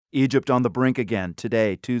Egypt on the brink again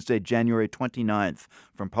today, Tuesday, January 29th.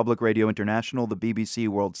 From Public Radio International, the BBC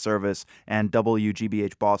World Service, and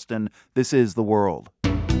WGBH Boston, this is The World.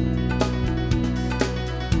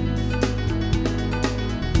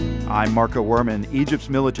 I'm Marco Werman. Egypt's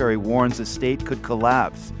military warns the state could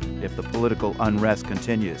collapse if the political unrest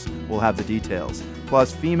continues. We'll have the details.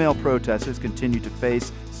 Plus, female protesters continue to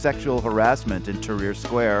face sexual harassment in Tahrir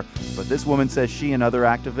Square, but this woman says she and other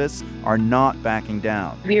activists are not backing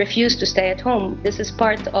down. We refuse to stay at home. This is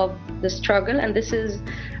part of the struggle, and this is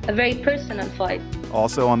a very personal fight.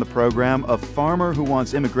 Also on the program, a farmer who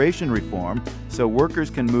wants immigration reform so workers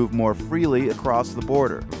can move more freely across the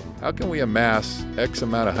border. How can we amass X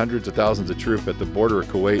amount of hundreds of thousands of troops at the border of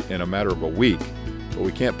Kuwait in a matter of a week, but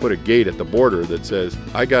we can't put a gate at the border that says,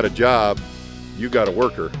 I got a job, you got a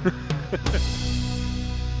worker?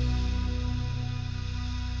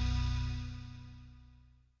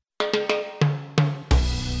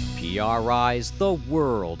 PRI's The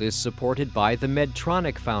World is supported by the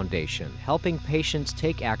Medtronic Foundation, helping patients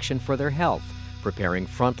take action for their health, preparing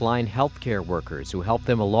frontline healthcare workers who help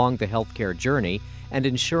them along the healthcare journey, and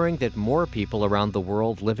ensuring that more people around the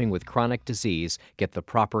world living with chronic disease get the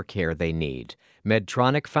proper care they need.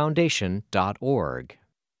 MedtronicFoundation.org.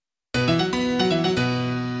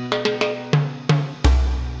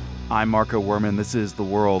 I'm Marco Werman. This is The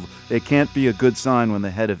World. It can't be a good sign when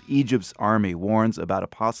the head of Egypt's army warns about a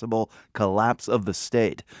possible collapse of the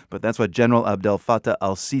state. But that's what General Abdel Fattah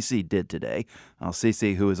al-Sisi did today.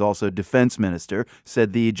 Al-Sisi, who is also defense minister,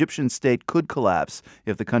 said the Egyptian state could collapse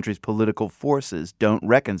if the country's political forces don't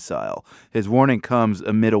reconcile. His warning comes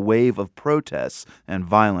amid a wave of protests and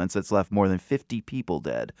violence that's left more than 50 people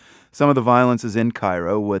dead. Some of the violence is in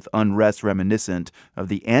Cairo, with unrest reminiscent of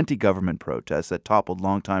the anti-government protests that toppled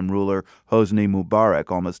longtime ruler Hosni Mubarak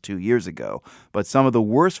almost 2 years ago. But some of the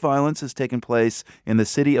worst violence has taken place in the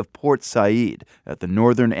city of Port Said at the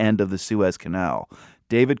northern end of the Suez Canal.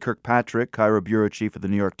 David Kirkpatrick, Cairo bureau chief of the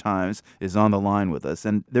New York Times, is on the line with us.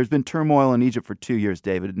 And there's been turmoil in Egypt for 2 years,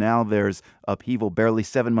 David. Now there's upheaval barely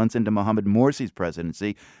 7 months into Mohamed Morsi's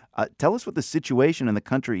presidency. Tell us what the situation in the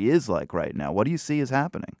country is like right now. What do you see is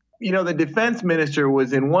happening? You know, the defense minister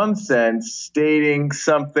was in one sense stating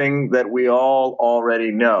something that we all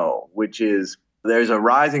already know, which is there's a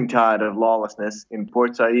rising tide of lawlessness in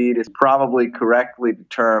Port Said. It's probably correctly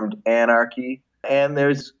termed anarchy. And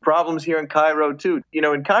there's problems here in Cairo, too. You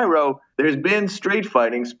know, in Cairo, there's been street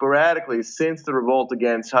fighting sporadically since the revolt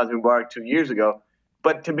against Hosni Mubarak 2 years ago.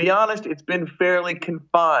 But to be honest, it's been fairly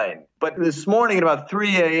confined. But this morning at about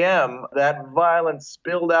 3 a.m., that violence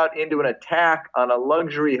spilled out into an attack on a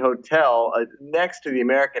luxury hotel next to the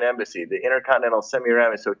American Embassy, the Intercontinental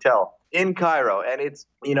Semiramis Hotel in Cairo. And it's,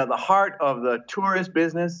 you know, the heart of the tourist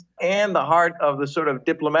business and the heart of the sort of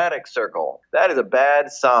diplomatic circle. That is a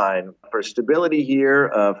bad sign for stability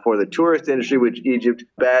here, for the tourist industry, which Egypt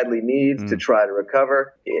badly needs to try to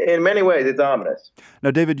recover. In many ways, it's ominous. Now,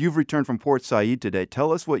 David, you've returned from Port Said today.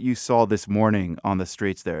 Tell us what you saw this morning on the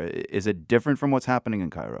streets there. Is it different from what's happening in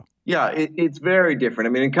Cairo? Yeah, it's very different.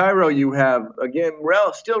 I mean, in Cairo, you have, again,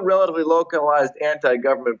 still relatively localized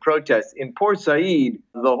anti-government protests. In Port Said,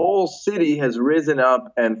 the whole city has risen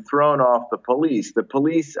up and thrown off the police. The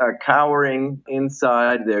police are cowering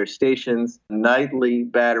inside their stations, nightly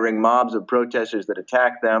battering mobs of protesters that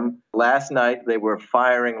attack them. Last night, they were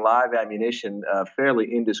firing live ammunition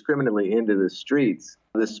fairly indiscriminately into the streets.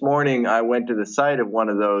 This morning, I went to the site of one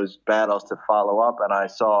of those battles to follow up, and I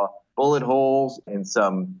saw bullet holes in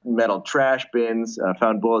some metal trash bins,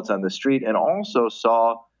 found bullets on the street, and also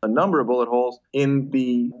saw a number of bullet holes in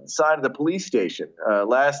the side of the police station.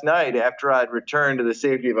 Last night, after I'd returned to the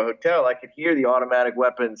safety of a hotel, I could hear the automatic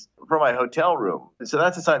weapons from my hotel room. So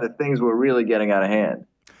that's a sign that things were really getting out of hand.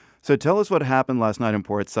 So tell us what happened last night in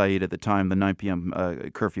Port Said at the time the 9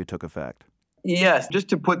 p.m. Curfew took effect. Yes, just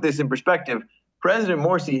to put this in perspective, President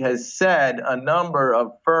Morsi has said a number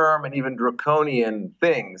of firm and even draconian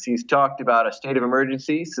things. He's talked about a state of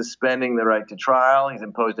emergency, suspending the right to trial. He's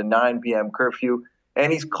imposed a 9 p.m. curfew,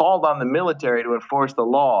 and he's called on the military to enforce the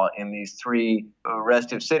law in these three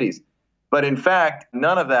restive cities. But in fact,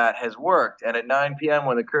 none of that has worked. And at 9 p.m.,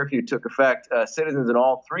 when the curfew took effect, citizens in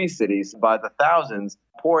all three cities, by the thousands,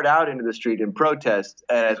 poured out into the street in protest.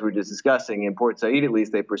 And as we were just discussing, in Port Said, at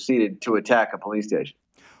least, they proceeded to attack a police station.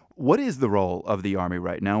 What is the role of the army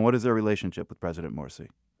right now? What is their relationship with President Morsi?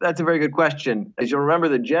 That's a very good question. As you'll remember,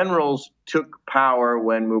 the generals took power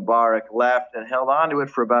when Mubarak left and held on to it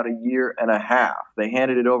for about a year and a half. They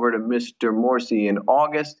handed it over to Mr. Morsi in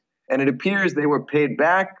August, and it appears they were paid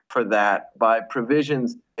back for that by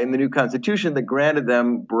provisions in the new constitution that granted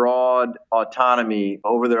them broad autonomy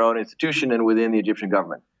over their own institution and within the Egyptian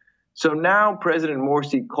government. So now President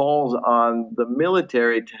Morsi calls on the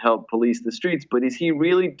military to help police the streets, but is he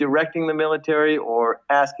really directing the military or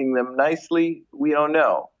asking them nicely? We don't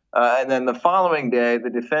know. And then the following day, the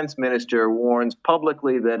defense minister warns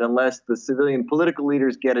publicly that unless the civilian political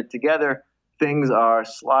leaders get it together, things are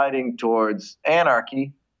sliding towards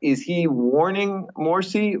anarchy. Is he warning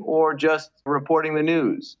Morsi or just reporting the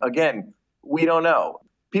news? Again, we don't know.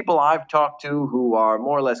 People I've talked to who are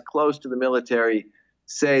more or less close to the military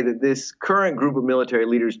say that this current group of military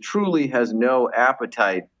leaders truly has no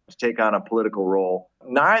appetite to take on a political role.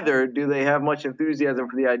 Neither do they have much enthusiasm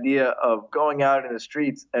for the idea of going out in the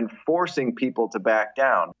streets and forcing people to back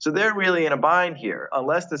down. So they're really in a bind here.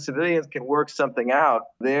 Unless the civilians can work something out,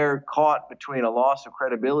 they're caught between a loss of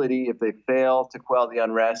credibility if they fail to quell the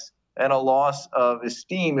unrest and a loss of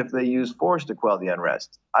esteem if they use force to quell the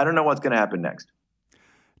unrest. I don't know what's going to happen next.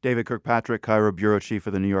 David Kirkpatrick, Cairo bureau chief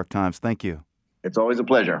of the New York Times. Thank you. It's always a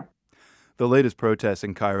pleasure. The latest protests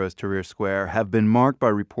in Cairo's Tahrir Square have been marked by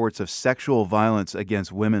reports of sexual violence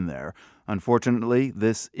against women there. Unfortunately,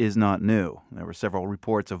 this is not new. There were several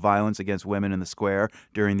reports of violence against women in the square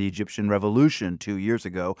during the Egyptian Revolution 2 years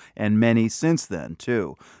ago, and many since then,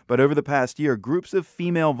 too. But over the past year, groups of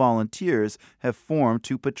female volunteers have formed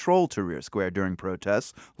to patrol Tahrir Square during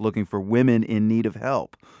protests, looking for women in need of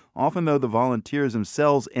help. Often, though, the volunteers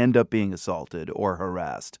themselves end up being assaulted or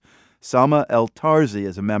harassed. Salma El-Tarzi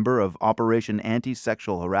is a member of Operation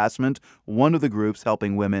Anti-Sexual Harassment, one of the groups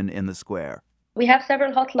helping women in the square. We have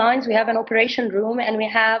several hotlines, we have an operation room, and we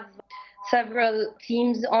have several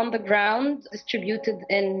teams on the ground distributed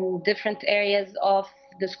in different areas of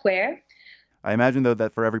the square. I imagine, though,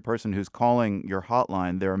 that for every person who's calling your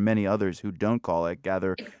hotline, there are many others who don't call it.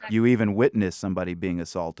 Gather, Exactly. You even witnessed somebody being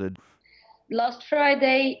assaulted. Last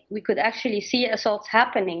Friday, we could actually see assaults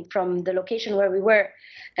happening from the location where we were.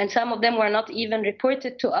 And some of them were not even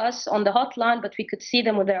reported to us on the hotline, but we could see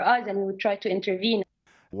them with our eyes and we would try to intervene.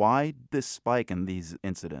 Why this spike in these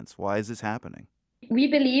incidents? Why is this happening? We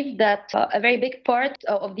believe that a very big part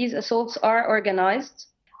of these assaults are organized.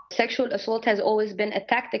 Sexual assault has always been a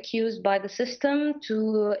tactic used by the system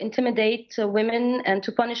to intimidate women and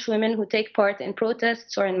to punish women who take part in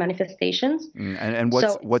protests or in manifestations. And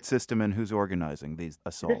what system and who's organizing these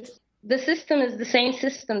assaults? The system is the same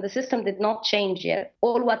system. The system did not change yet.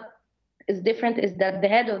 All what is different is that the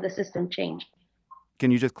head of the system changed. Can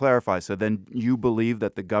you just clarify? So then you believe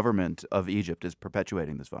that the government of Egypt is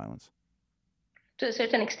perpetuating this violence? To a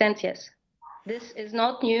certain extent, yes. This is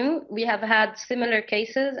not new. We have had similar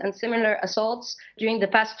cases and similar assaults during the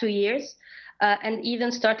past 2 years, and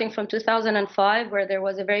even starting from 2005, where there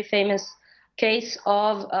was a very famous case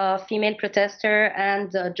of a female protester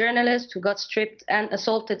and a journalist who got stripped and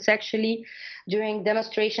assaulted sexually during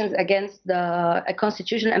demonstrations against a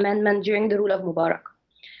constitutional amendment during the rule of Mubarak.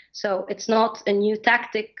 So it's not a new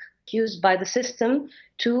tactic used by the system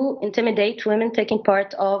to intimidate women taking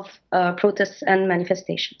part of protests and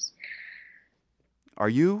manifestations. Are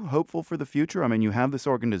you hopeful for the future? I mean, you have this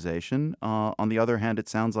organization. On the other hand, it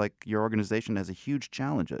sounds like your organization has a huge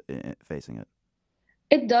challenge facing it.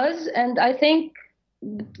 It does, and I think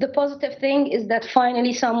the positive thing is that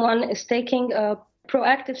finally someone is taking a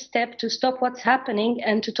proactive step to stop what's happening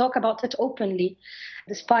and to talk about it openly.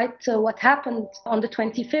 Despite what happened on the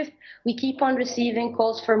 25th, we keep on receiving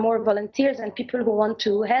calls for more volunteers and people who want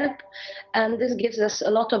to help, and this gives us a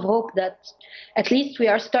lot of hope that at least we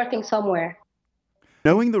are starting somewhere.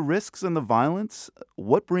 Knowing the risks and the violence,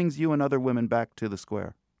 what brings you and other women back to the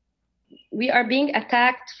square? We are being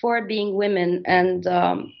attacked for being women, and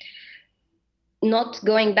not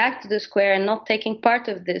going back to the square and not taking part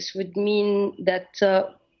of this would mean that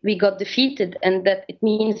we got defeated, and that it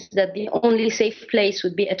means that the only safe place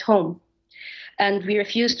would be at home. And we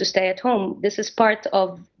refuse to stay at home. This is part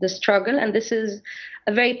of the struggle, and this is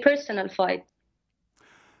a very personal fight.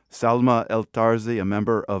 Salma El-Tarzi, a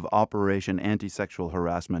member of Operation Anti-Sexual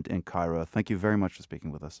Harassment in Cairo. Thank you very much for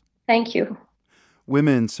speaking with us. Thank you.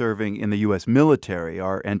 Women serving in the U.S. military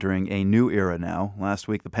are entering a new era now. Last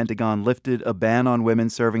week, the Pentagon lifted a ban on women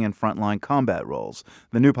serving in frontline combat roles.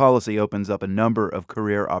 The new policy opens up a number of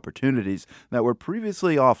career opportunities that were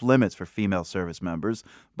previously off limits for female service members,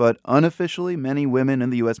 but unofficially, many women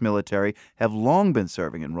in the U.S. military have long been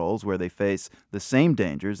serving in roles where they face the same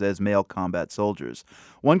dangers as male combat soldiers.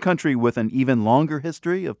 One country with an even longer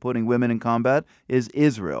history of putting women in combat is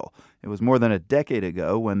Israel. It was more than a decade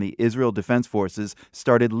ago when the Israel Defense Forces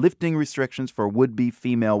started lifting restrictions for would-be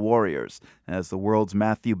female warriors, as the World's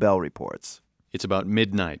Matthew Bell reports. It's about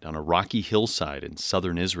midnight on a rocky hillside in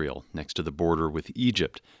southern Israel, next to the border with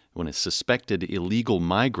Egypt, when a suspected illegal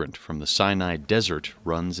migrant from the Sinai desert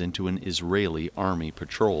runs into an Israeli army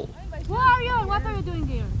patrol. Who are you? What are you doing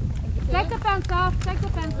here? Take the pants off. Take the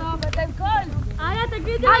pants off. I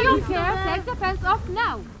don't care. Take the pants off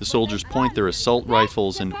now. The soldiers point their assault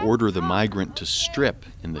rifles and order the migrant to strip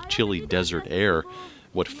in the chilly desert air.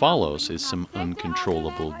 What follows is some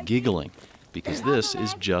uncontrollable giggling, because this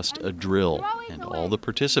is just a drill, and all the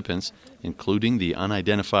participants, including the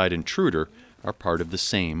unidentified intruder, are part of the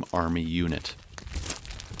same army unit.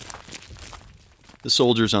 The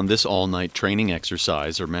soldiers on this all-night training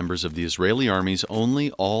exercise are members of the Israeli Army's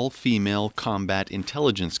only all-female combat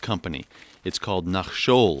intelligence company. It's called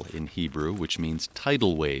Nachshol in Hebrew, which means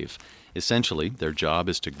tidal wave. Essentially, their job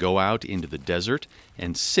is to go out into the desert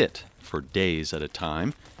and sit for days at a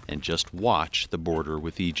time and just watch the border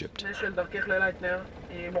with Egypt.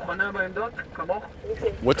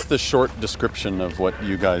 What's the short description of what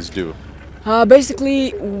you guys do?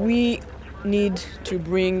 Basically, we need to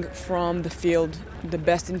bring from the field the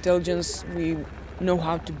best intelligence. We know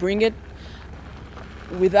how to bring it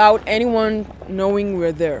without anyone knowing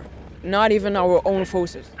we're there, not even our own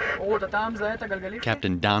forces.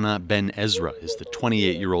 Captain Dana Ben Ezra is the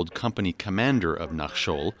 28-year-old company commander of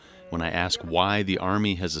Nachshol. When I ask why the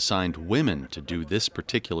Army has assigned women to do this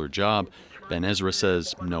particular job, Ben Ezra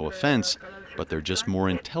says, no offense, but they're just more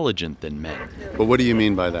intelligent than men. But what do you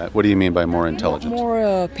mean by that? What do you mean by more intelligent?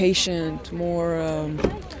 More patient, more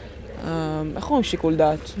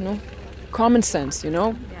common sense,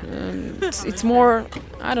 it's more,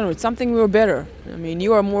 I don't know, it's something we're better. I mean,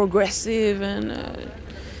 you are more aggressive and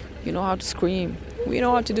you know how to scream. We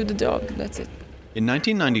know how to do the job, that's it. In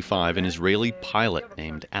 1995, an Israeli pilot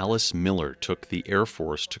named Alice Miller took the Air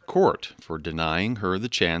Force to court for denying her the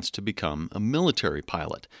chance to become a military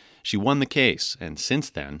pilot. She won the case, and since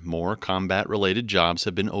then, more combat-related jobs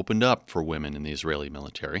have been opened up for women in the Israeli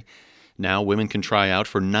military. Now women can try out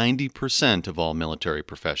for 90% of all military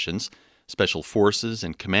professions. Special forces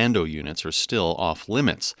and commando units are still off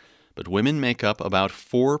limits, but women make up about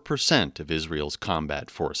 4% of Israel's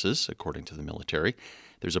combat forces, according to the military.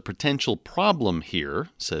 There's a potential problem here,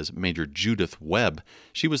 says Major Judith Webb.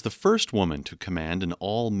 She was the first woman to command an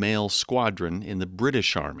all-male squadron in the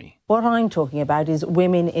British Army. What I'm talking about is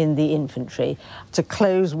women in the infantry, to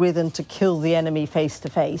close with and to kill the enemy face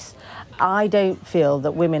to face. I don't feel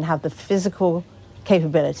that women have the physical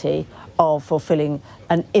capability of fulfilling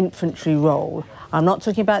an infantry role. I'm not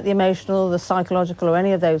talking about the emotional, the psychological, or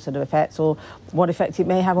any of those sort of effects, or what effect it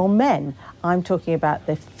may have on men. I'm talking about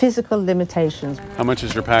the physical limitations. How much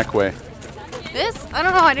does your pack weigh? This? I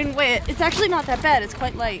don't know, I didn't weigh it. It's actually not that bad, it's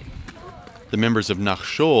quite light. The members of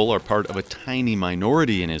Nachshol are part of a tiny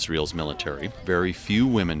minority in Israel's military. Very few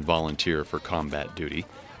women volunteer for combat duty.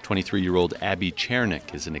 23-year-old Abby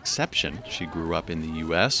Chernick is an exception. She grew up in the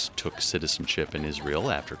U.S., took citizenship in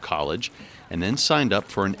Israel after college, and then signed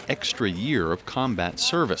up for an extra year of combat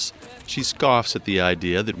service. She scoffs at the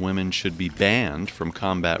idea that women should be banned from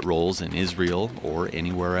combat roles in Israel or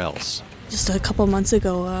anywhere else. Just a couple months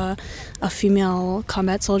ago, a female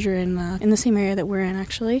combat soldier in the same area that we're in,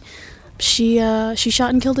 actually, she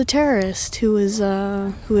shot and killed a terrorist who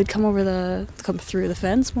had come through the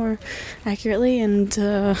fence, more accurately, and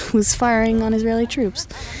was firing on Israeli troops.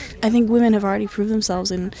 I think women have already proved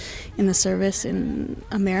themselves in the service in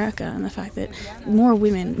America, and the fact that more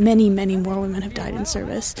women, many more women, have died in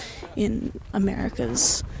service in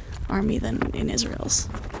America's army than in Israel's.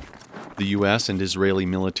 The U.S. and Israeli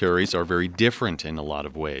militaries are very different in a lot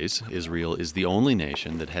of ways. Israel is the only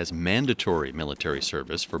nation that has mandatory military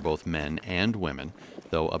service for both men and women,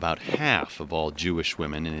 though about half of all Jewish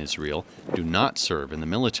women in Israel do not serve in the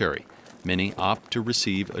military. Many opt to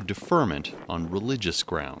receive a deferment on religious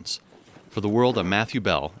grounds. For the World, I'm Matthew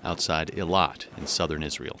Bell outside Eilat in southern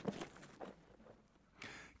Israel.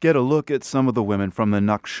 Get a look at some of the women from the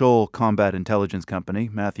Nachshol Combat Intelligence Company.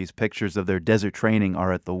 Matthew's pictures of their desert training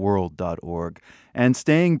are at theworld.org. And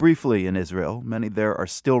staying briefly in Israel, many there are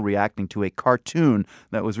still reacting to a cartoon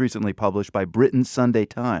that was recently published by Britain's Sunday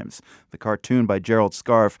Times. The cartoon by Gerald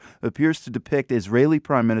Scarfe appears to depict Israeli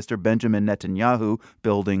Prime Minister Benjamin Netanyahu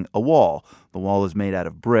building a wall. The wall is made out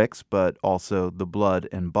of bricks, but also the blood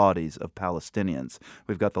and bodies of Palestinians.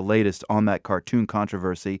 We've got the latest on that cartoon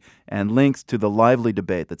controversy and links to the lively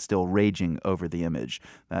debate that's still raging over the image.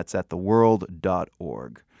 That's at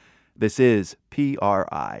theworld.org. This is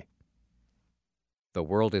PRI. The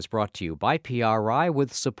World is brought to you by PRI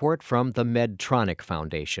with support from the Medtronic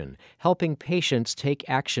Foundation, helping patients take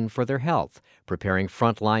action for their health, preparing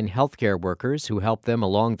frontline healthcare workers who help them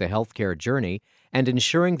along the healthcare journey, and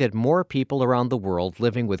ensuring that more people around the world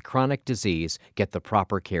living with chronic disease get the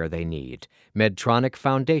proper care they need.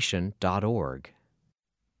 MedtronicFoundation.org.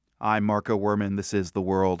 I'm Marco Werman. This is The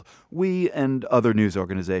World. We and other news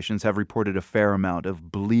organizations have reported a fair amount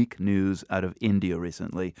of bleak news out of India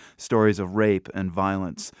recently, stories of rape and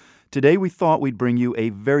violence. Today we thought we'd bring you a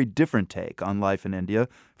very different take on life in India.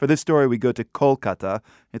 For this story, we go to Kolkata.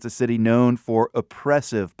 It's a city known for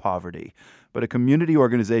oppressive poverty. But a community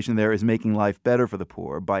organization there is making life better for the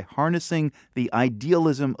poor by harnessing the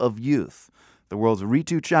idealism of youth. The World's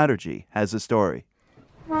Ritu Chatterjee has a story.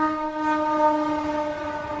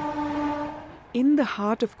 In the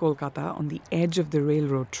heart of Kolkata, on the edge of the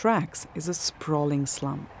railroad tracks, is a sprawling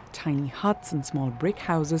slum. Tiny huts and small brick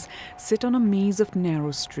houses sit on a maze of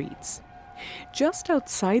narrow streets. Just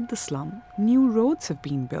outside the slum, new roads have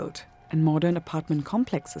been built and modern apartment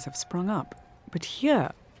complexes have sprung up. But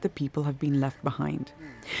here, the people have been left behind.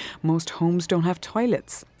 Most homes don't have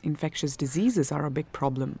toilets. Infectious diseases are a big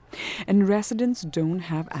problem. And residents don't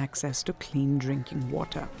have access to clean drinking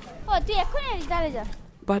water.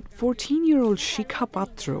 But 14-year-old Shikha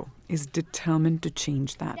Patro is determined to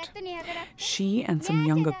change that. She and some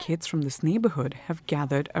younger kids from this neighborhood have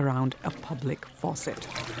gathered around a public faucet.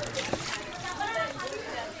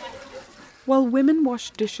 While women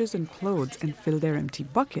wash dishes and clothes and fill their empty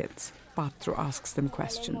buckets, Patro asks them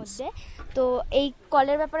questions.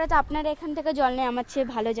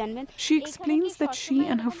 She explains that she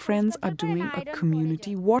and her friends are doing a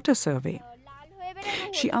community water survey.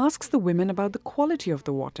 She asks the women about the quality of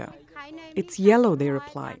the water. It's yellow, they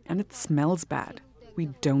reply, and it smells bad. We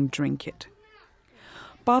don't drink it.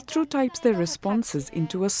 Patro types their responses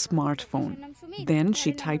into a smartphone. Then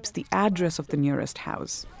she types the address of the nearest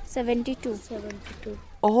house. 72.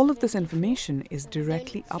 All of this information is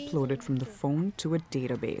directly uploaded from the phone to a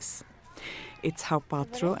database. It's how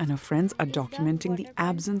Patro and her friends are documenting the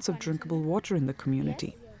absence of drinkable water in the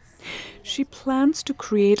community. She plans to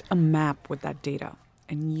create a map with that data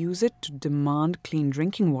and use it to demand clean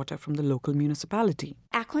drinking water from the local municipality.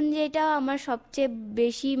 Our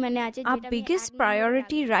biggest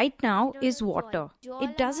priority right now is water.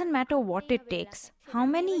 It doesn't matter what it takes, how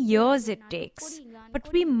many years it takes,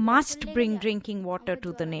 but we must bring drinking water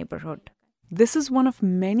to the neighborhood. This is one of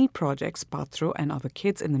many projects Patro and other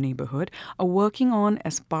kids in the neighborhood are working on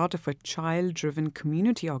as part of a child-driven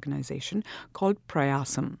community organization called PRI.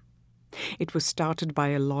 It was started by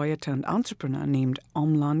a lawyer-turned-entrepreneur named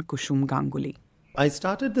Omlan Kushum Ganguly. I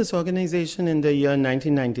started this organization in the year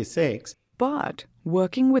 1996. But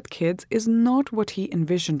working with kids is not what he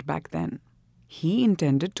envisioned back then. He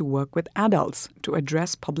intended to work with adults to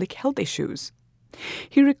address public health issues.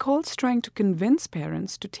 He recalls trying to convince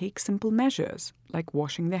parents to take simple measures, like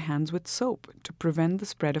washing their hands with soap to prevent the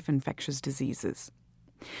spread of infectious diseases.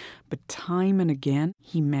 But time and again,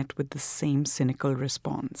 he met with the same cynical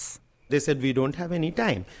response. They said, we don't have any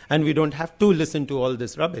time and we don't have to listen to all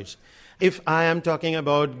this rubbish. If I am talking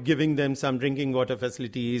about giving them some drinking water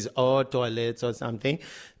facilities or toilets or something,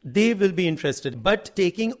 they will be interested. But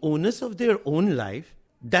taking onus of their own life,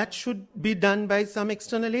 that should be done by some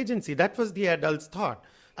external agency. That was the adult's thought.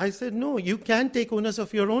 I said, no, you can take onus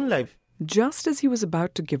of your own life. Just as he was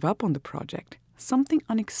about to give up on the project, something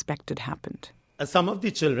unexpected happened. Some of the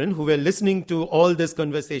children who were listening to all these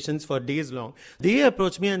conversations for days long, they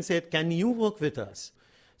approached me and said, can you work with us?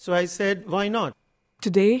 So I said, why not?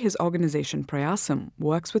 Today, his organization, Prayasam,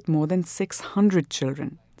 works with more than 600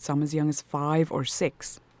 children, some as young as 5 or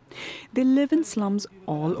 6. They live in slums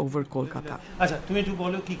all over Kolkata.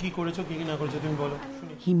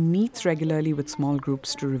 He meets regularly with small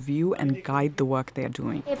groups to review and guide the work they are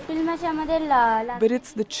doing. But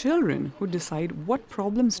it's the children who decide what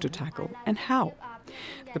problems to tackle and how.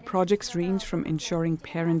 The projects range from ensuring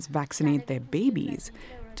parents vaccinate their babies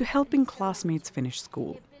to helping classmates finish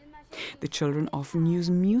school. The children often use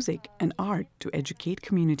music and art to educate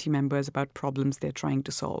community members about problems they're trying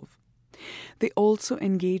to solve. They also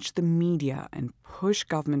engage the media and push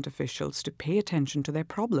government officials to pay attention to their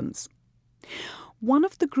problems. One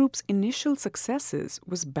of the group's initial successes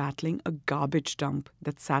was battling a garbage dump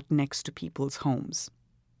that sat next to people's homes.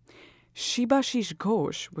 Shibashish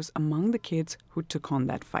Ghosh was among the kids who took on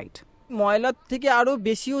that fight. The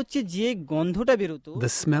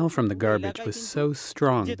smell from the garbage was so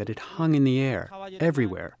strong that it hung in the air,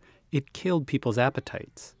 everywhere. It killed people's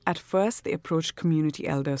appetites. At first, they approached community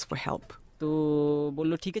elders for help.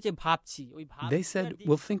 They said,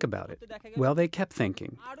 we'll think about it. Well, they kept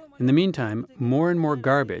thinking. In the meantime, more and more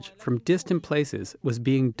garbage from distant places was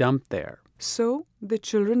being dumped there. So the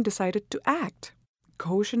children decided to act.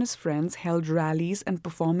 Ghosh and his friends held rallies and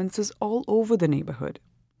performances all over the neighborhood.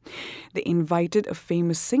 They invited a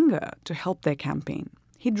famous singer to help their campaign.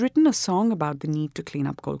 He'd written a song about the need to clean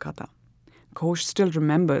up Kolkata. Ghosh still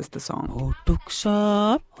remembers the song. The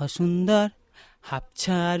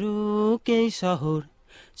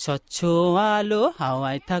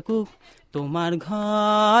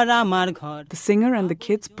singer and the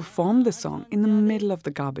kids performed the song in the middle of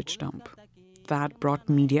the garbage dump. That brought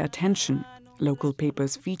media attention. Local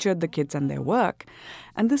papers featured the kids and their work,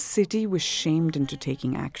 and the city was shamed into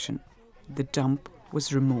taking action. The dump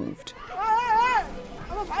was removed.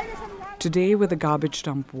 Today, where the garbage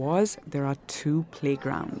dump was, there are 2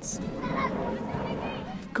 playgrounds.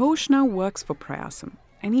 Ghosh now works for Prayasam,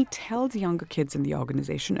 and he tells younger kids in the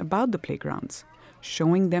organization about the playgrounds,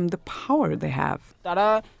 showing them the power they have.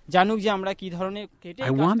 I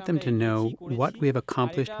want them to know what we have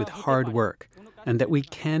accomplished with hard work and that we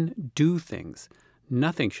can do things.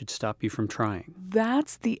 Nothing should stop you from trying.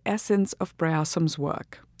 That's the essence of Prayasam's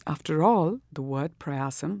work. After all, the word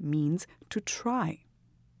Prayasam means to try.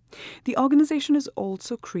 The organization is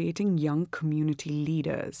also creating young community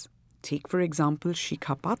leaders. Take, for example,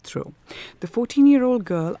 Shikha Patro, the 14-year-old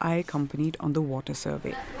girl I accompanied on the water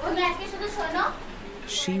survey.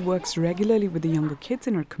 She works regularly with the younger kids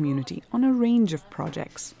in her community on a range of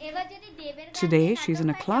projects. Today, she's in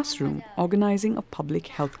a classroom organizing a public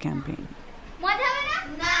health campaign.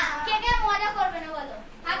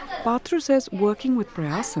 Patro says working with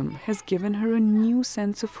Prayasam has given her a new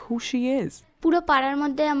sense of who she is. Before,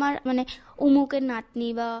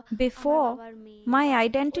 my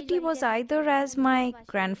identity was either as my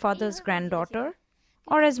grandfather's granddaughter,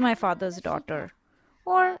 or as my father's daughter,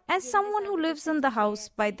 or as someone who lives in the house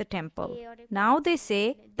by the temple. Now they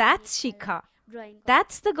say, that's Shikha.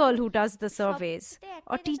 That's the girl who does the surveys,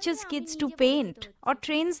 or teaches kids to paint, or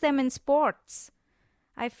trains them in sports.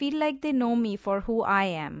 I feel like they know me for who I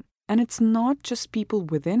am. And it's not just people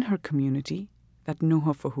within her community that know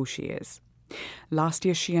her for who she is. Last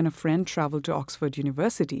year, she and a friend traveled to Oxford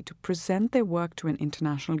University to present their work to an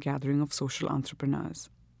international gathering of social entrepreneurs.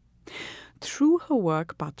 Through her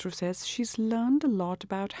work, Patro says she's learned a lot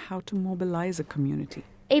about how to mobilize a community.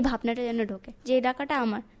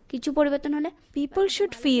 People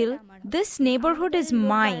should feel this neighborhood is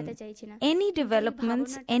mine. Any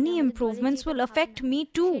developments, any improvements will affect me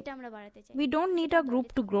too. We don't need our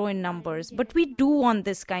group to grow in numbers, but we do want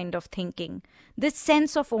this kind of thinking, this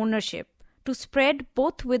sense of ownership, to spread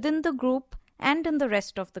both within the group and in the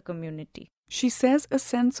rest of the community. She says a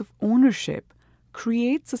sense of ownership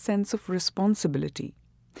creates a sense of responsibility.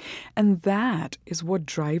 And that is what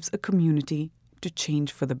drives a community to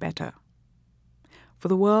change for the better. For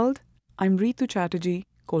The World, I'm Ritu Chatterjee,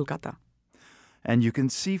 Kolkata. And you can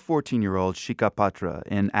see 14-year-old Shikha Patra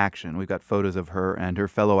in action. We've got photos of her and her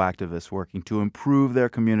fellow activists working to improve their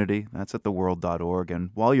community. That's at theworld.org. And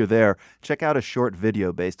while you're there, check out a short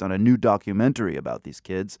video based on a new documentary about these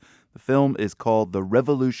kids. The film is called The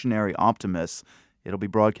Revolutionary Optimists. It'll be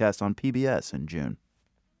broadcast on PBS in June.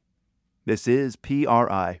 This is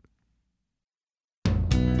PRI.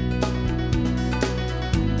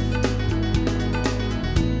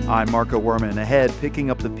 I'm Marco Werman. Ahead,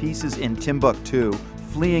 picking up the pieces in Timbuktu.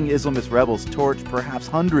 Fleeing Islamist rebels torched perhaps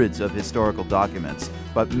hundreds of historical documents,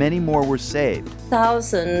 but many more were saved.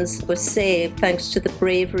 Thousands were saved thanks to the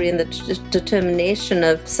bravery and the determination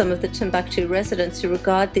of some of the Timbuktu residents who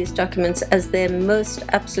regard these documents as their most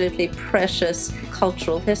absolutely precious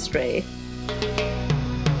cultural history.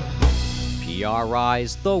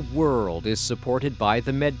 PRI's The World is supported by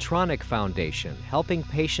the Medtronic Foundation, helping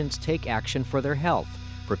patients take action for their health,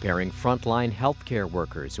 preparing frontline healthcare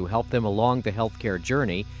workers who help them along the healthcare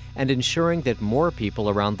journey, and ensuring that more people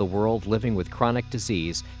around the world living with chronic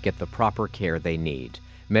disease get the proper care they need.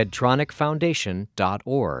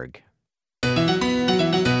 MedtronicFoundation.org.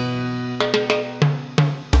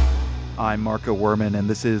 I'm Marco Werman, and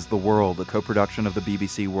this is The World, a co-production of the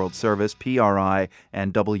BBC World Service, PRI,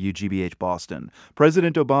 and WGBH Boston.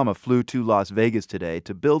 President Obama flew to Las Vegas today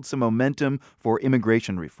to build some momentum for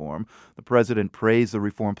immigration reform. The president praised the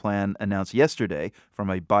reform plan announced yesterday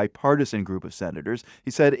from a bipartisan group of senators.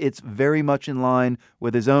 He said it's very much in line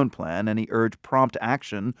with his own plan, and he urged prompt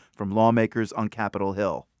action from lawmakers on Capitol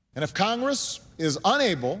Hill. And if Congress is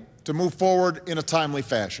unable to move forward in a timely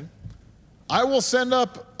fashion, I will send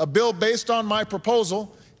up a bill based on my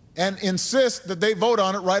proposal and insist that they vote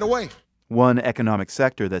on it right away. One economic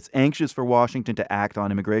sector that's anxious for Washington to act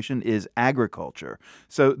on immigration is agriculture.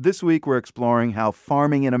 So this week we're exploring how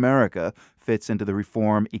farming in America fits into the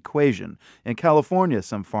reform equation. In California,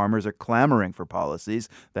 some farmers are clamoring for policies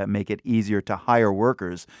that make it easier to hire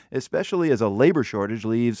workers, especially as a labor shortage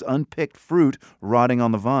leaves unpicked fruit rotting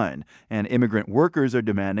on the vine, and immigrant workers are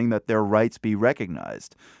demanding that their rights be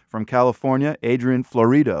recognized. From California, Adrian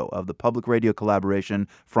Florido of the public radio collaboration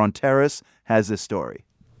Fronteras has this story.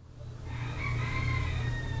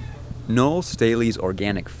 Noel Staley's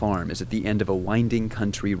organic farm is at the end of a winding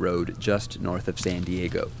country road just north of San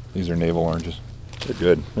Diego. These are navel oranges. They're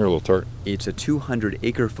good. They're a little tart. It's a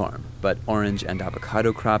 200-acre farm, but orange and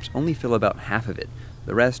avocado crops only fill about half of it.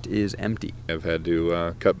 The rest is empty. I've had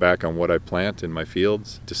to cut back on what I plant in my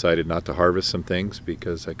fields. Decided not to harvest some things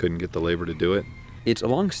because I couldn't get the labor to do it. It's a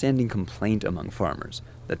long-standing complaint among farmers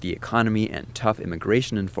that the economy and tough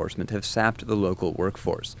immigration enforcement have sapped the local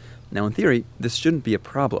workforce. Now, in theory, this shouldn't be a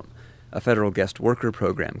problem. A federal guest worker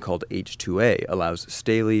program called H-2A allows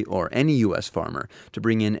Staley or any U.S. farmer to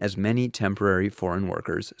bring in as many temporary foreign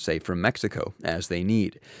workers, say from Mexico, as they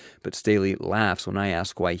need. But Staley laughs when I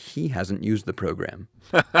ask why he hasn't used the program.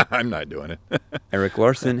 I'm not doing it. Eric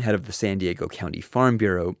Larson, head of the San Diego County Farm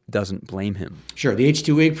Bureau, doesn't blame him. Sure, the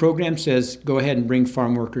H-2A program says go ahead and bring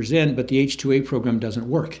farm workers in, but the H-2A program doesn't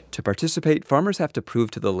work. To participate, farmers have to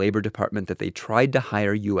prove to the Labor Department that they tried to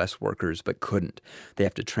hire U.S. workers but couldn't. They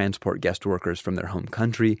have to transport guest workers from their home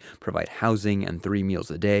country, provide housing and 3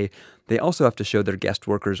 meals a day. They also have to show their guest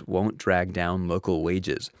workers won't drag down local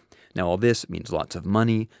wages. Now, all this means lots of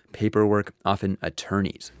money, paperwork, often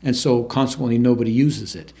attorneys. And so, consequently, nobody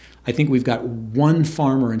uses it. I think we've got one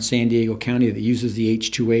farmer in San Diego County that uses the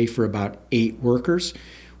H-2A for about 8 workers,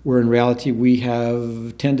 where in reality we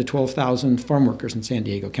have 10 to 12,000 farm workers in San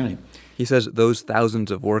Diego County. He says those thousands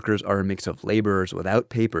of workers are a mix of laborers without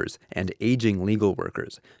papers and aging legal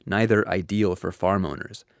workers, neither ideal for farm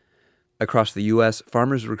owners. Across the U.S.,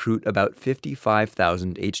 farmers recruit about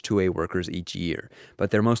 55,000 H-2A workers each year,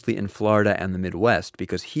 but they're mostly in Florida and the Midwest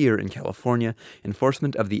because here in California,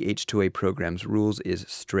 enforcement of the H-2A program's rules is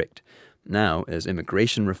strict. Now, as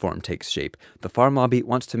immigration reform takes shape, the farm lobby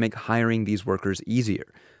wants to make hiring these workers easier.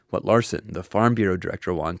 What Larson, the Farm Bureau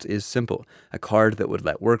director, wants is simple, a card that would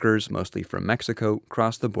let workers, mostly from Mexico,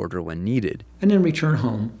 cross the border when needed. And then return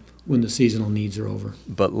home when the seasonal needs are over.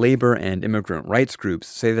 But labor and immigrant rights groups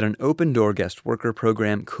say that an open-door guest worker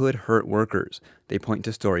program could hurt workers. They point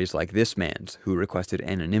to stories like this man's, who requested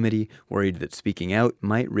anonymity, worried that speaking out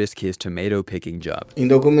might risk his tomato-picking job.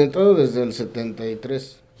 Indocumentado desde el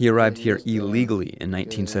 73. He arrived here illegally in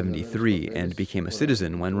 1973 and became a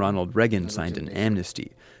citizen when Ronald Reagan signed an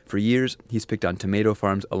amnesty. For years, he's picked on tomato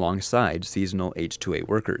farms alongside seasonal H-2A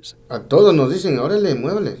workers. A todos nos dicen, órale,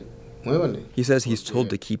 muévale. He says he's told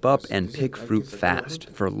to keep up and pick fruit fast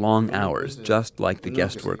for long hours, just like the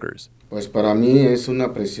guest workers.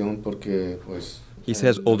 He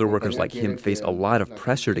says older workers like him face a lot of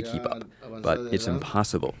pressure to keep up, but it's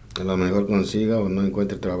impossible.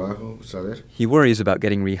 He worries about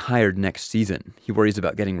getting rehired next season. He worries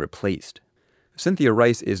about getting replaced. Cynthia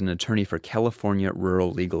Rice is an attorney for California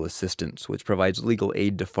Rural Legal Assistance, which provides legal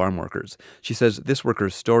aid to farm workers. She says this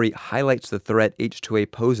worker's story highlights the threat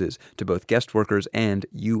H-2A poses to both guest workers and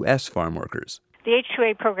U.S. farm workers. The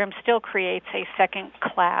H-2A program still creates a second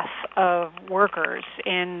class of workers,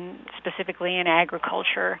 specifically in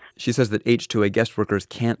agriculture. She says that H-2A guest workers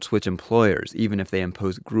can't switch employers, even if they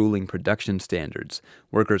impose grueling production standards.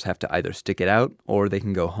 Workers have to either stick it out or they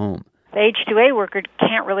can go home. The H-2A worker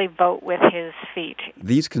can't really vote with his feet.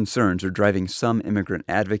 These concerns are driving some immigrant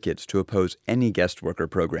advocates to oppose any guest worker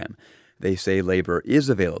program. They say labor is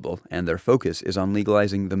available, and their focus is on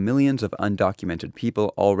legalizing the millions of undocumented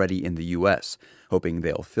people already in the U.S., hoping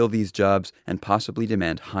they'll fill these jobs and possibly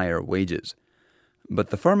demand higher wages. But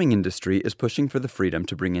the farming industry is pushing for the freedom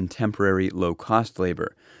to bring in temporary, low-cost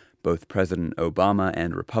labor. Both President Obama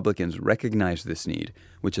and Republicans recognize this need,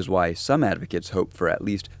 which is why some advocates hope for at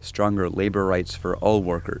least stronger labor rights for all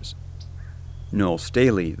workers. Noel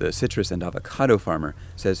Staley, the citrus and avocado farmer,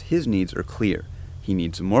 says his needs are clear. He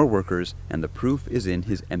needs more workers, and the proof is in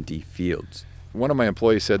his empty fields. One of my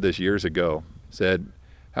employees said this years ago, said,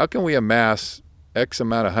 how can we amass X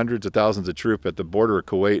amount of hundreds of thousands of troops at the border of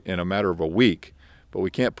Kuwait in a matter of a week, but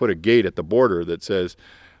we can't put a gate at the border that says,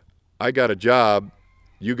 I got a job,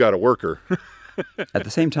 you got a worker. At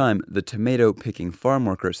the same time, the tomato-picking farm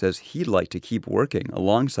worker says he'd like to keep working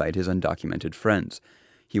alongside his undocumented friends.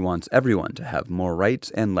 He wants everyone to have more rights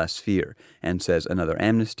and less fear, and says another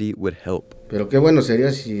amnesty would help. Pero qué bueno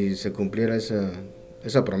sería si se cumpliera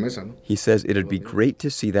esa promesa, ¿no? He says it'd be great to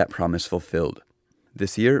see that promise fulfilled.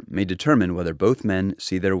 This year may determine whether both men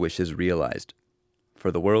see their wishes realized.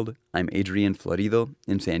 For The World, I'm Adrian Florido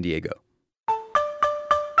in San Diego.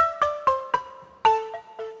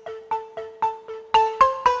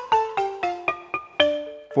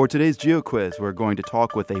 For today's Geo Quiz, we're going to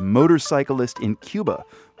talk with a motorcyclist in Cuba.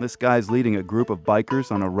 This guy's leading a group of bikers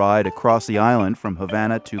on a ride across the island from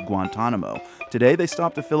Havana to Guantanamo. Today, they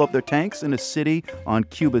stopped to fill up their tanks in a city on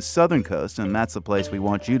Cuba's southern coast, and that's the place we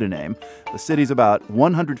want you to name. The city's about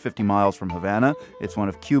 150 miles from Havana. It's one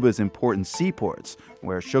of Cuba's important seaports,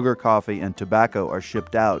 where sugar, coffee, and tobacco are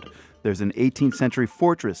shipped out. There's an 18th century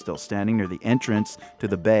fortress still standing near the entrance to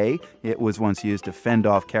the bay. It was once used to fend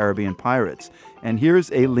off Caribbean pirates. And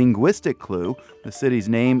here's a linguistic clue. The city's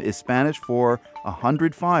name is Spanish for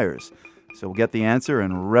 100 fires. So we'll get the answer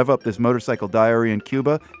and rev up this motorcycle diary in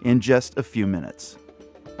Cuba in just a few minutes.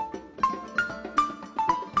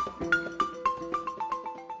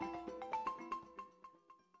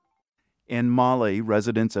 In Mali,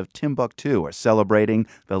 residents of Timbuktu are celebrating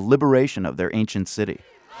the liberation of their ancient city.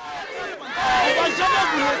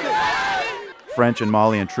 French and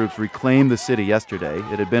Malian troops reclaimed the city yesterday.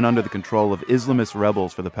 It had been under the control of Islamist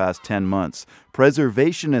rebels for the past 10 months.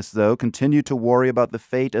 Preservationists, though, continue to worry about the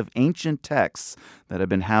fate of ancient texts that have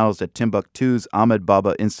been housed at Timbuktu's Ahmed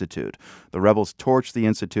Baba Institute. The rebels torched the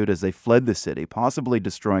institute as they fled the city, possibly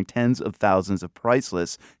destroying tens of thousands of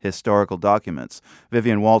priceless historical documents.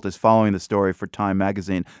 Vivian Walt is following the story for Time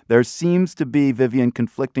magazine. There seems to be, Vivian,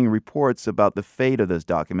 conflicting reports about the fate of those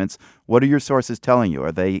documents. What are your sources telling you?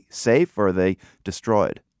 Are they safe or are they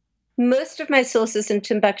destroyed? Most of my sources in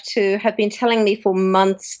Timbuktu have been telling me for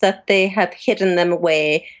months that they have hidden them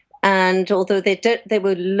away. And although they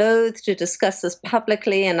were loath to discuss this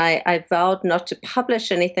publicly, and I vowed not to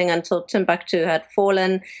publish anything until Timbuktu had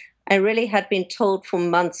fallen, I really had been told for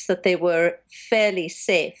months that they were fairly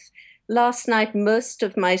safe. Last night, most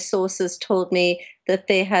of my sources told me that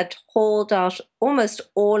they had hauled out almost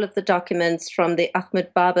all of the documents from the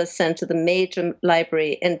Ahmed Baba Center, the major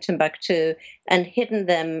library in Timbuktu, and hidden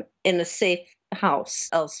them in a safe house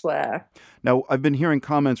elsewhere. Now, I've been hearing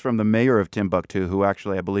comments from the mayor of Timbuktu, who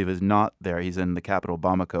actually I believe is not there. He's in the capital,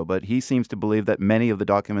 Bamako, but he seems to believe that many of the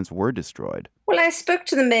documents were destroyed. Well, I spoke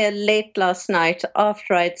to the mayor late last night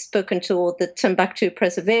after I'd spoken to all the Timbuktu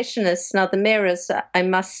preservationists. Now, the mayor has, I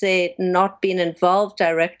must say, not been involved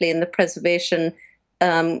directly in the preservation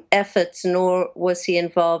efforts, nor was he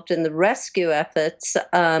involved in the rescue efforts.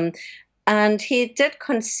 And he did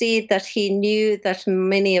concede that he knew that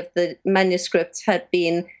many of the manuscripts had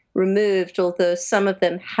been removed, although some of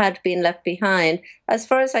them had been left behind. As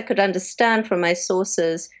far as I could understand from my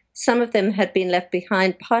sources, some of them had been left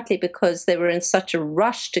behind partly because they were in such a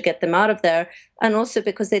rush to get them out of there, and also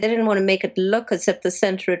because they didn't want to make it look as if the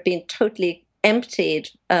center had been totally emptied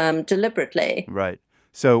deliberately. Right.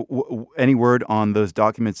 So any word on those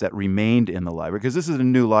documents that remained in the library? Because this is a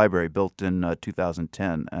new library built in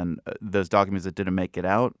 2010, and those documents that didn't make it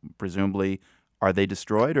out, presumably, are they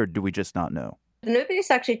destroyed, or do we just not know?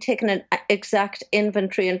 Nobody's actually taken an exact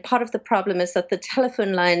inventory, and part of the problem is that the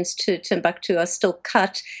telephone lines to Timbuktu are still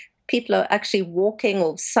cut. People are actually walking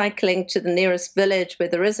or cycling to the nearest village where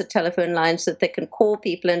there is a telephone line so that they can call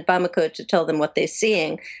people in Bamako to tell them what they're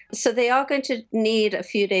seeing. So they are going to need a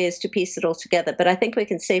few days to piece it all together. But I think we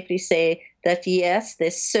can safely say that, yes,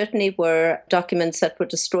 there certainly were documents that were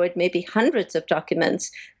destroyed, maybe hundreds of documents,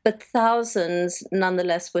 but thousands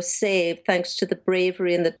nonetheless were saved thanks to the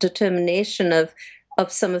bravery and the determination of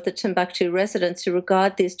some of the Timbuktu residents who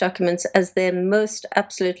regard these documents as their most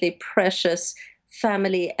absolutely precious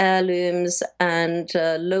family heirlooms and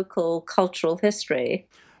local cultural history.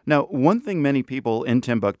 Now, one thing many people in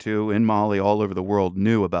Timbuktu, in Mali, all over the world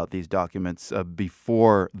knew about these documents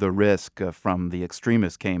before the risk from the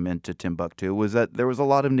extremists came into Timbuktu was that there was a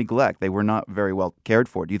lot of neglect. They were not very well cared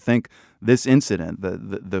for. Do you think this incident,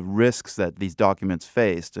 the risks that these documents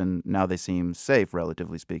faced, and now they seem safe,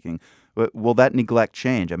 relatively speaking, will that neglect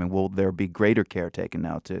change? I mean, will there be greater care taken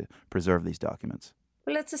now to preserve these documents?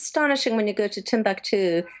 Well, it's astonishing when you go to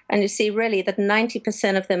Timbuktu and you see really that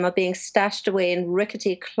 90% of them are being stashed away in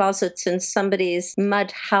rickety closets in somebody's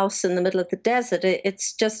mud house in the middle of the desert.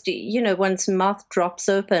 It's just, one's mouth drops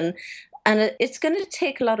open. And it's going to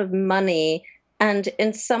take a lot of money and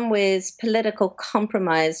in some ways political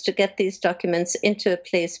compromise to get these documents into a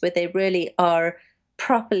place where they really are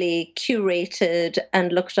properly curated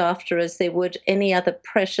and looked after as they would any other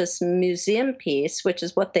precious museum piece, which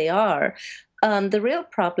is what they are. The real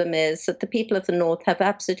problem is that the people of the North have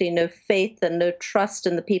absolutely no faith and no trust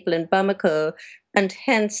in the people in Bamako, and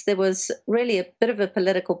hence there was really a bit of a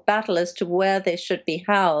political battle as to where they should be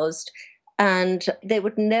housed, and they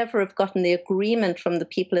would never have gotten the agreement from the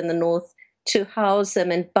people in the North to house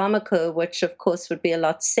them in Bamako, which of course would be a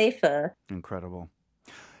lot safer. Incredible.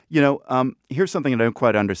 Here's something I don't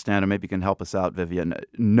quite understand, and maybe you can help us out, Vivian.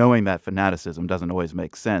 Knowing that fanaticism doesn't always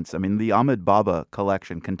make sense. I mean, the Ahmed Baba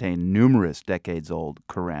collection contained numerous decades-old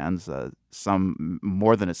Qurans, some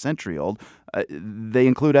more than a century old. They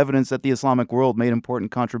include evidence that the Islamic world made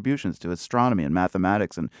important contributions to astronomy and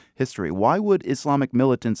mathematics and history. Why would Islamic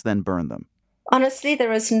militants then burn them? Honestly,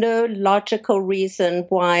 there is no logical reason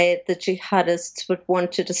why the jihadists would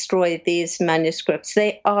want to destroy these manuscripts.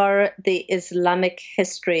 They are the Islamic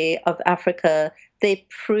history of Africa. They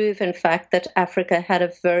prove, in fact, that Africa had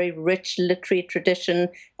a very rich literary tradition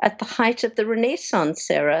at the height of the Renaissance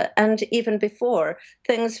era and even before,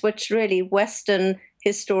 things which really Western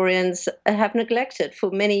historians have neglected for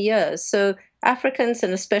many years. So Africans,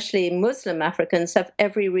 and especially Muslim Africans, have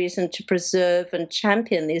every reason to preserve and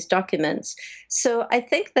champion these documents. So I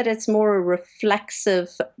think that it's more a reflexive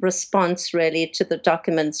response, really, to the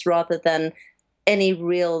documents rather than any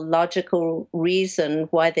real logical reason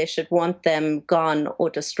why they should want them gone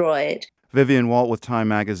or destroyed. Vivian Walt with Time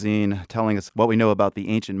Magazine telling us what we know about the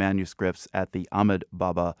ancient manuscripts at the Ahmed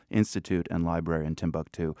Baba Institute and Library in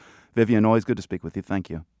Timbuktu. Vivian, always good to speak with you. Thank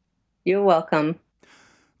you. You're welcome.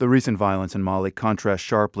 The recent violence in Mali contrasts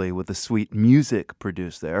sharply with the sweet music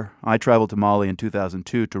produced there. I traveled to Mali in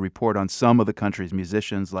 2002 to report on some of the country's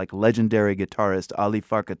musicians, like legendary guitarist Ali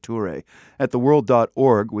Farka Touré. At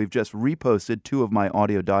theworld.org, we've just reposted 2 of my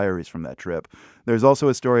audio diaries from that trip. There's also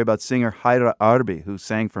a story about singer Haira Arbi, who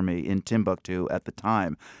sang for me in Timbuktu at the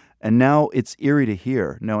time. And now it's eerie to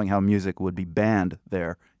hear, knowing how music would be banned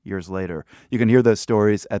there years later. You can hear those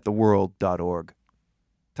stories at theworld.org.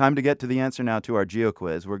 Time to get to the answer now to our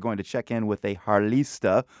geo-quiz. We're going to check in with a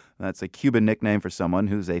Harlista. That's a Cuban nickname for someone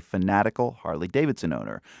who's a fanatical Harley-Davidson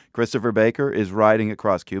owner. Christopher Baker is riding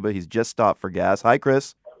across Cuba. He's just stopped for gas. Hi,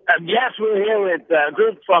 Chris. Yes, we're here with a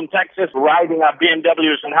group from Texas riding our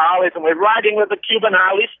BMWs and Harleys, and we're riding with the Cuban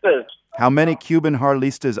Harlistas. How many Cuban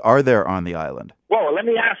Harlistas are there on the island? Well, let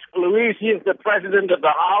me ask Luis. He is the president of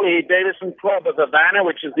the Harley-Davidson Club of Havana,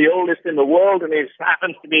 which is the oldest in the world, and he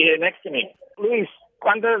happens to be here next to me. Luis,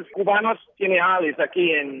 ¿cuántos cubanos tiene Harleys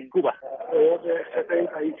aquí en Cuba?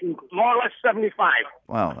 More or less 75.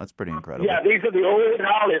 Wow, that's pretty incredible. Yeah, these are the old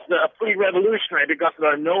Harleys that are pre-revolutionary because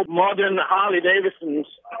there are no modern Harley-Davidsons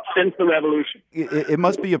since the revolution. It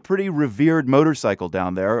must be a pretty revered motorcycle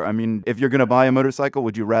down there. I mean, if you're going to buy a motorcycle,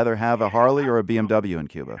 would you rather have a Harley or a BMW in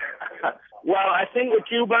Cuba? Well, I think the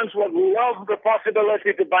Cubans would love the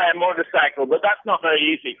possibility to buy a motorcycle, but that's not very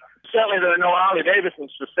easy. Certainly there are no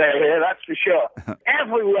Harley-Davidsons for sale here, that's for sure.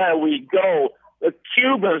 Everywhere we go, the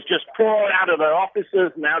Cubans just pour out of their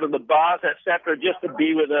offices and out of the bars, etc., just to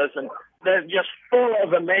be with us. And they're just full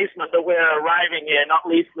of amazement that we're arriving here, not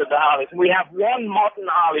least with the Harleys. We have one modern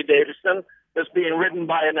Harley-Davidson that's being ridden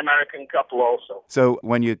by an American couple also. So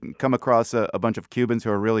when you come across a bunch of Cubans who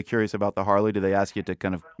are really curious about the Harley, do they ask you to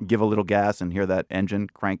kind of give a little gas and hear that engine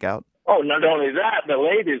crank out? Oh, not only that, the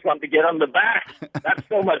ladies want to get on the back. That's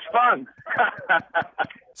so much fun.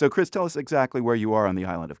 So, Chris, tell us exactly where you are on the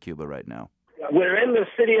island of Cuba right now. We're in the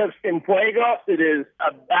city of Cienfuegos. It is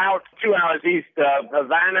about 2 hours east of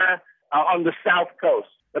Havana on the south coast.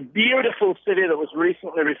 A beautiful city that was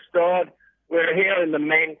recently restored. We're here in the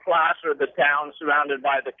main plaza of the town, surrounded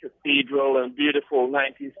by the cathedral and beautiful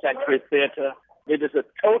 19th century theater. It is a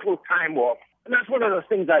total time warp. And that's one of the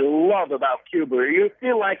things I love about Cuba. You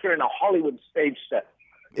feel like you're in a Hollywood stage set.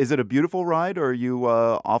 Is it a beautiful ride, or are you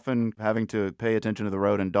often having to pay attention to the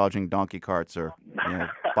road and dodging donkey carts or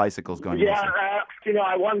bicycles going? Yeah,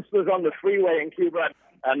 I once was on the freeway in Cuba,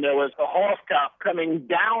 and there was a horse cop coming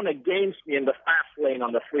down against me in the fast lane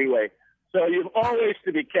on the freeway. So you've always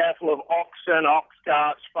to be careful of oxen, ox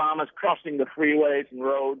carts, farmers crossing the freeways and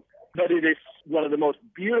roads. But it is one of the most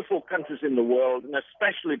beautiful countries in the world, and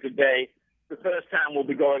especially today, the first time we'll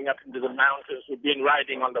be going up into the mountains. We've been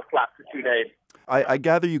riding on the flat for 2 days. I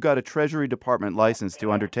gather you got a Treasury Department license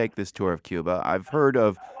to undertake this tour of Cuba. I've heard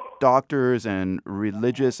of doctors and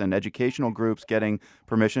religious and educational groups getting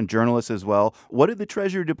permission, journalists as well. What did the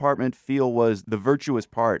Treasury Department feel was the virtuous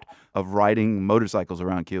part of riding motorcycles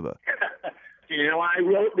around Cuba? I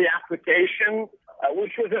wrote the application,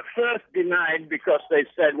 which was at first denied because they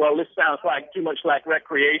said, well, this sounds like too much like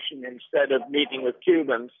recreation instead of meeting with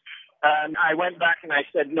Cubans. And I went back and I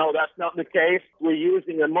said, no, that's not the case. We're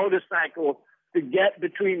using a motorcycle to get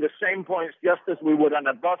between the same points just as we would on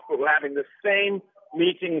a bus, but we're having the same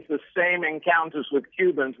meetings, the same encounters with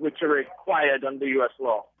Cubans, which are required under U.S.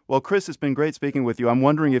 law. Well, Chris, it's been great speaking with you. I'm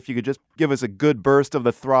wondering if you could just give us a good burst of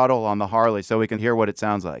the throttle on the Harley so we can hear what it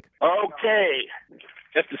sounds like. Okay.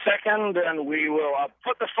 Just a second, and we will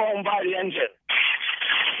put the phone by the engine.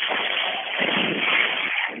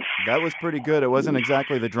 times. That was pretty good. It wasn't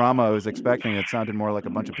exactly the drama I was expecting. It sounded more like a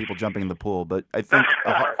bunch of people jumping in the pool. But I think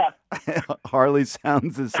Harley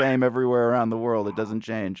sounds the same everywhere around the world. It doesn't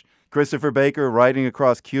change. Christopher Baker riding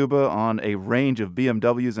across Cuba on a range of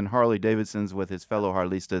BMWs and Harley Davidsons with his fellow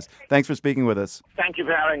Harleystas. Thanks for speaking with us. Thank you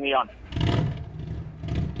for having me on.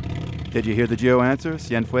 Did you hear the Geo answer?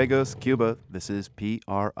 Cienfuegos, Cuba. This is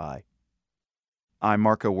PRI. I'm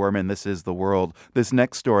Marco Werman. This is The World. This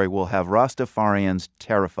next story will have Rastafarians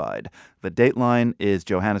terrified. The dateline is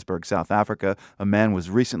Johannesburg, South Africa. A man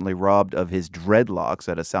was recently robbed of his dreadlocks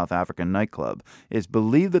at a South African nightclub. It's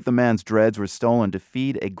believed that the man's dreads were stolen to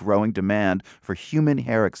feed a growing demand for human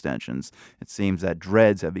hair extensions. It seems that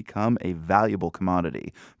dreads have become a valuable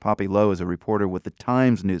commodity. Poppy Lowe is a reporter with the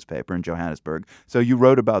Times newspaper in Johannesburg. So you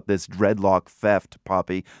wrote about this dreadlock theft,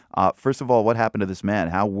 Poppy. First of all, what happened to this man?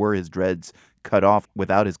 How were his dreads cut off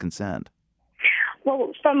without his consent?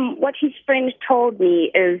 Well, from what his friend told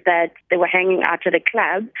me is that they were hanging out at a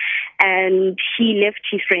club and he left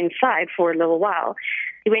his friend's side for a little while.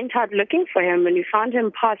 He went out looking for him and he found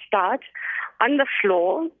him passed out on the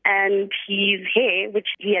floor and his hair, which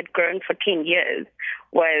he had grown for 10 years,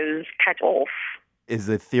 was cut off. Is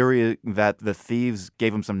the theory that the thieves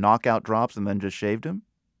gave him some knockout drops and then just shaved him?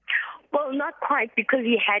 Well, not quite, because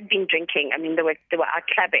he had been drinking. I mean, they were out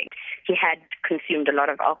clubbing. He had consumed a lot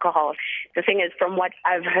of alcohol. The thing is, from what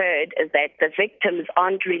I've heard, is that the victims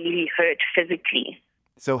aren't really hurt physically.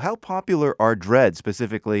 So how popular are dreads,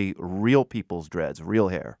 specifically real people's dreads, real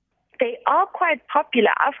hair? They are quite popular.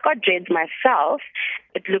 I've got dreads myself.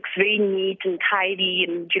 It looks very neat and tidy,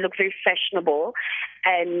 and you look very fashionable.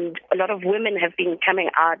 And a lot of women have been coming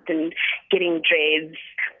out and getting dreads.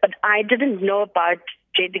 But I didn't know about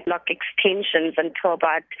dreadlock extensions until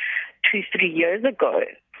about 2-3 years ago.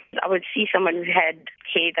 I would see someone who had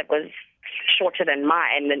hair that was shorter than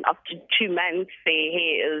mine, and after 2 months, their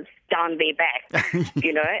hair is down their back,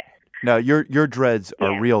 you know? Now, your dreads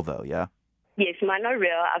are real, though, yeah? Yes, mine are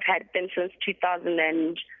real. I've had them since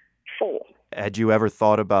 2004. Had you ever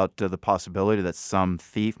thought about the possibility that some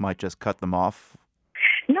thief might just cut them off?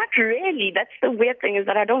 Not really. That's the weird thing, is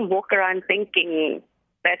that I don't walk around thinking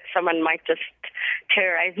that someone might just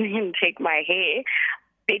terrorize me and take my hair.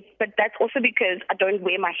 But that's also because I don't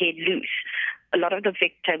wear my hair loose. A lot of the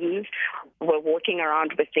victims were walking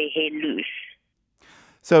around with their hair loose.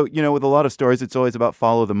 So, you know, with a lot of stories, it's always about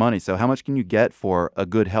follow the money. So how much can you get for a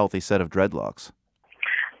good, healthy set of dreadlocks?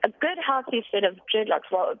 A good, healthy set of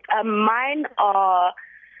dreadlocks? Well, mine are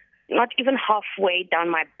not even halfway down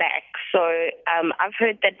my back. So I've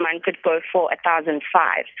heard that mine could go for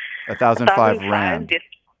 1,005. 1,005 rand.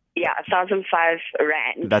 Yeah, 1,005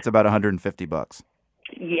 rand. That's about $150.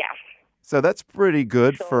 Yeah. So that's pretty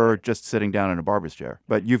good for just sitting down in a barber's chair.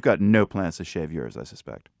 But you've got no plans to shave yours, I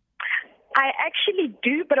suspect. I actually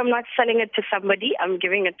do, but I'm not selling it to somebody. I'm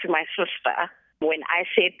giving it to my sister. When I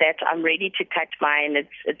said that I'm ready to cut mine,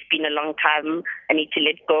 it's been a long time. I need to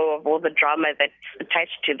let go of all the drama that's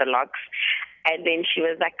attached to the locks. And then she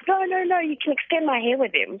was like, no, you can extend my hair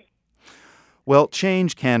with him. Well,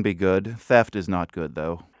 change can be good. Theft is not good,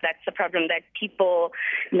 though. That's the problem, that people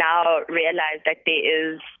now realize that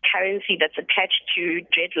there is currency that's attached to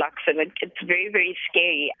dreadlocks, and it's very, very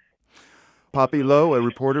scary. Poppy Lowe, a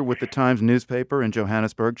reporter with the Times newspaper in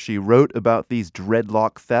Johannesburg, she wrote about these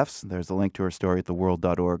dreadlock thefts. There's a link to her story at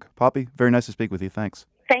theworld.org. Poppy, very nice to speak with you. Thanks.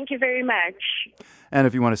 Thank you very much. And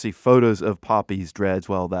if you want to see photos of Poppy's dreads,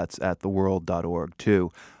 well, that's at theworld.org,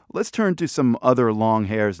 too. Let's turn to some other long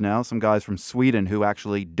hairs now. Some guys from Sweden who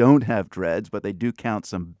actually don't have dreads, but they do count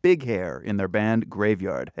some big hair in their band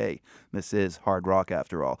Graveyard. Hey, this is hard rock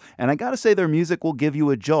after all. And I gotta say, their music will give you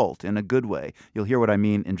a jolt in a good way. You'll hear what I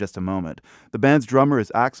mean in just a moment. The band's drummer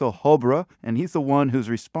is Axel Hobra, and he's the one who's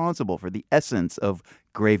responsible for the essence of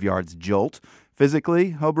Graveyard's jolt.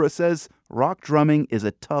 Physically, Hobra says rock drumming is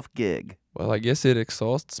a tough gig. Well, I guess it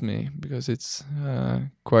exhausts me because it's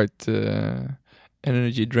quite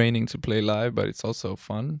energy draining to play live, but it's also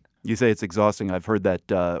fun. You say it's exhausting. I've heard that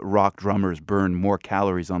rock drummers burn more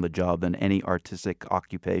calories on the job than any artistic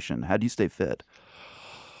occupation. How do you stay fit?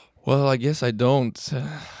 Well, I guess I don't.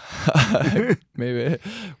 Maybe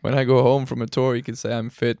when I go home from a tour, you could say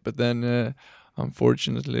I'm fit, but then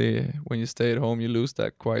unfortunately, when you stay at home, you lose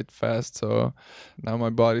that quite fast. So now my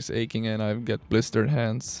body's aching and I've got blistered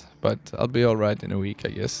hands, but I'll be all right in a week, I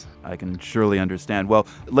guess. I can surely understand. Well,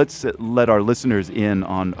 let's let our listeners in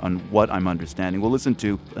on what I'm understanding. We'll listen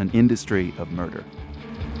to An Industry of Murder.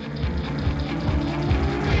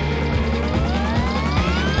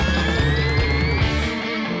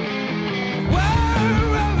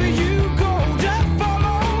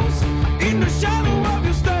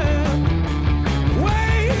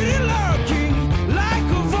 Way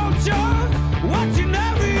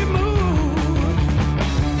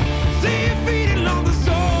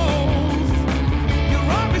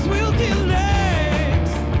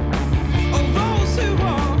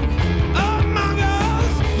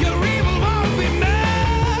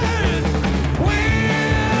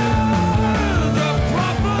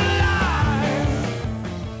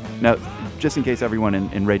just in case everyone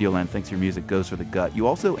in Radioland thinks your music goes for the gut, you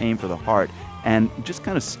also aim for the heart. And just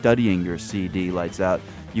kind of studying your CD, Lights Out,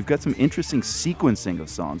 you've got some interesting sequencing of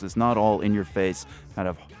songs. It's not all in-your-face kind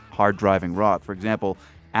of hard-driving rock. For example,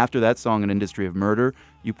 after that song, An Industry of Murder,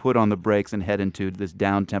 you put on the brakes and head into this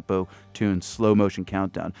down-tempo tune, Slow Motion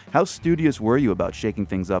Countdown. How studious were you about shaking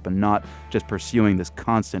things up and not just pursuing this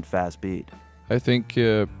constant fast beat? I think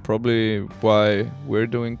probably why we're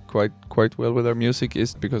doing quite well with our music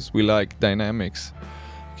is because we like dynamics.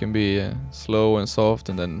 It can be slow and soft,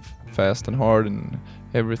 and then fast and hard, and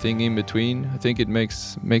everything in between. I think it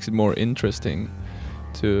makes it more interesting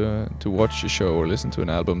to watch a show or listen to an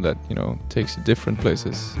album that takes you different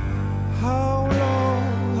places. How long,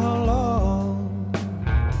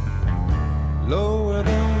 lower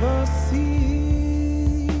than the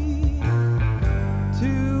sea,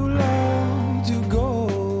 too long to go,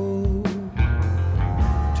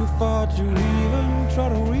 too far to even try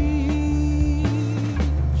to reach,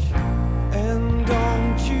 and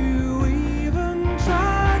don't you even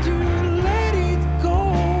try to let it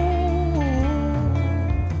go.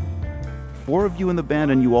 4 of you in the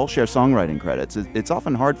band, and you all share songwriting credits. It's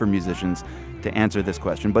often hard for musicians to answer this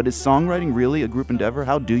question, but is songwriting really a group endeavor?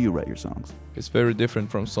 How do you write your songs? It's very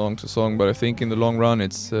different from song to song, but I think in the long run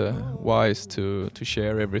it's wise to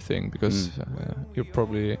share everything, because you're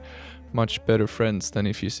probably much better friends than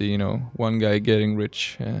if you see one guy getting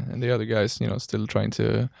rich and the other guy's still trying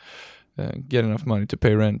to get enough money to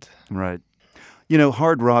pay rent. Right.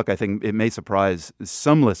 Hard rock, I think it may surprise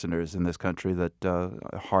some listeners in this country that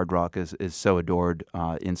hard rock is so adored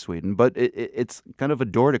in Sweden, but it's kind of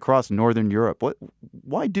adored across Northern Europe.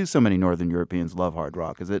 Why do so many Northern Europeans love hard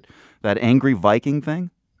rock? Is it that angry Viking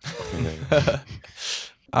thing?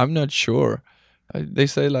 I'm not sure. They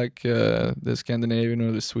say the Scandinavian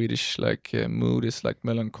or the Swedish mood is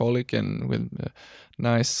melancholic and with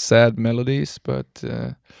nice sad melodies, but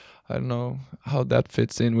I don't know how that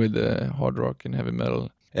fits in with hard rock and heavy metal.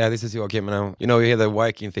 Yeah, this is Joachim. Now, you hear the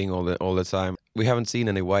Viking thing all the time. We haven't seen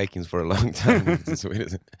any Vikings for a long time in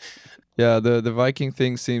Sweden. Yeah, the Viking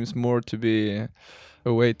thing seems more to be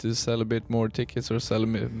a way to sell a bit more tickets or sell a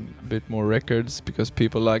bit more records because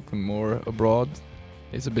people like them more abroad.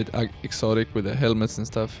 It's a bit exotic with the helmets and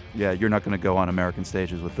stuff. Yeah, you're not going to go on American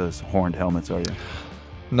stages with those horned helmets, are you?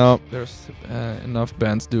 No, there's enough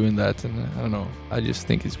bands doing that, and I don't know. I just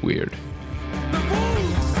think it's weird.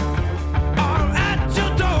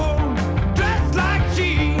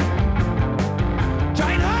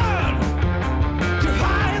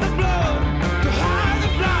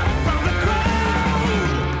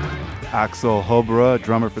 Axel Hobra,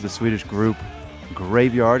 drummer for the Swedish group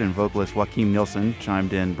Graveyard, and vocalist Joachim Nilsson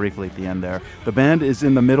chimed in briefly at the end there. The band is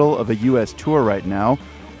in the middle of a U.S. tour right now.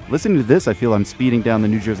 Listening to this, I feel I'm speeding down the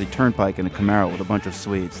New Jersey Turnpike in a Camaro with a bunch of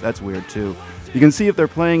Swedes. That's weird, too. You can see if they're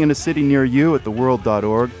playing in a city near you at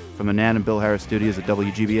theworld.org. From the Nan and Bill Harris studios at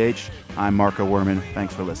WGBH, I'm Marco Werman.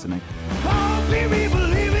 Thanks for listening.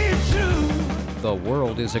 The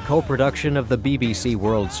World is a co-production of the BBC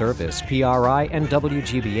World Service, PRI, and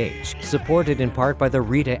WGBH, supported in part by the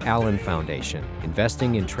Rita Allen Foundation,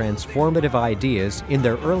 investing in transformative ideas in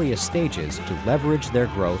their earliest stages to leverage their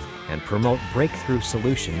growth and promote breakthrough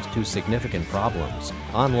solutions to significant problems.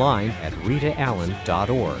 Online at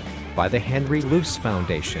ritaallen.org. By the Henry Luce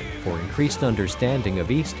Foundation for increased understanding of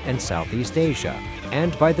East and Southeast Asia,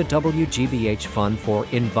 and by the WGBH Fund for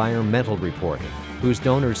Environmental Reporting, whose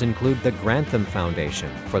donors include the Grantham Foundation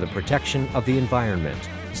for the Protection of the Environment,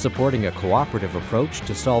 supporting a cooperative approach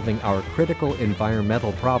to solving our critical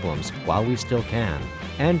environmental problems while we still can,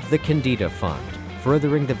 and the Candida Fund,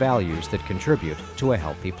 furthering the values that contribute to a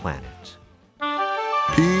healthy planet.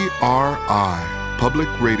 PRI, Public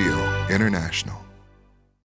Radio International.